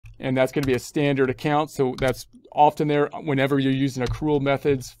and that's going to be a standard account. So that's often there whenever you're using accrual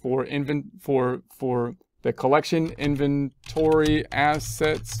methods for the collection inventory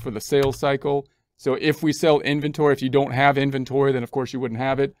assets for the sales cycle. So if we sell inventory, if you don't have inventory, then of course you wouldn't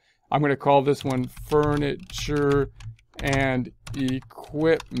have it. I'm going to call this one furniture and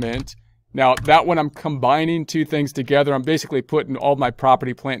equipment. Now that one I'm combining two things together. I'm basically putting all my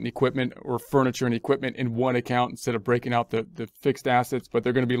property, plant, and equipment, or furniture and equipment, in one account instead of breaking out the fixed assets, but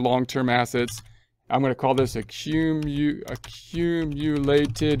they're going to be long-term assets. I'm going to call this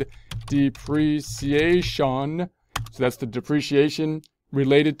accumulated depreciation. So that's the depreciation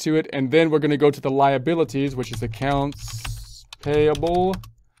related to it. And then we're going to go to the liabilities, which is accounts payable.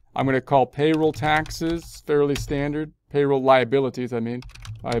 I'm going to call payroll taxes, fairly standard. Payroll liabilities, I mean.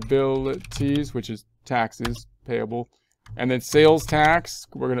 Liabilities, which is taxes payable. And then sales tax,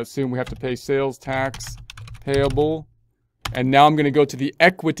 we're going to assume we have to pay sales tax payable. And now I'm going to go to the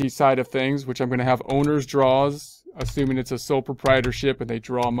equity side of things, which I'm going to have owner's draws, assuming it's a sole proprietorship and they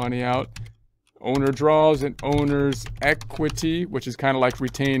draw money out. Owner draws and owner's equity, which is kind of like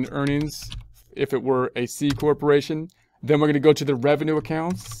retained earnings if it were a C corporation. Then we're going to go to the revenue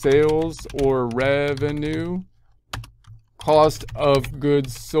accounts, sales or revenue. Cost of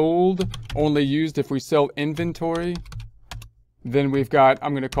goods sold, only used if we sell inventory. Then we've got,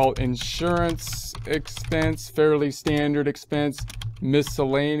 I'm going to call insurance expense, fairly standard expense.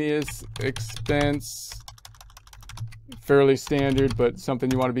 Miscellaneous expense, fairly standard, but something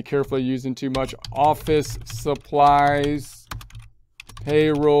you want to be careful of using too much. Office supplies,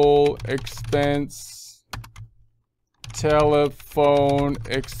 payroll expense, telephone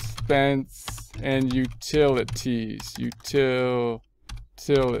expense, and utilities. Utilities.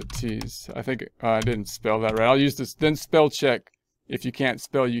 I think I didn't spell that right. I'll use this, then spell check if you can't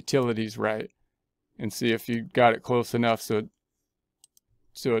spell utilities right, and see if you got it close enough so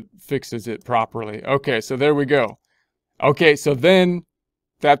it fixes it properly. Okay, so there we go. Okay, so then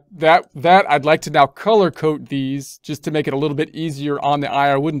that I'd like to now color code these just to make it a little bit easier on the eye.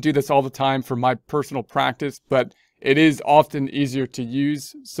 I wouldn't do this all the time for my personal practice, but it is often easier to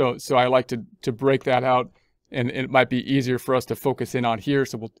use, so I like to break that out, and it might be easier for us to focus in on here.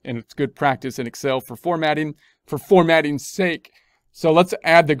 So and it's good practice in Excel for formatting's sake. So let's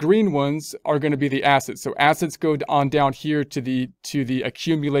add the green ones are going to be the assets. So assets go on down here to the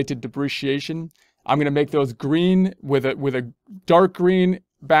accumulated depreciation. I'm going to make those green with a dark green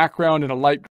background and a light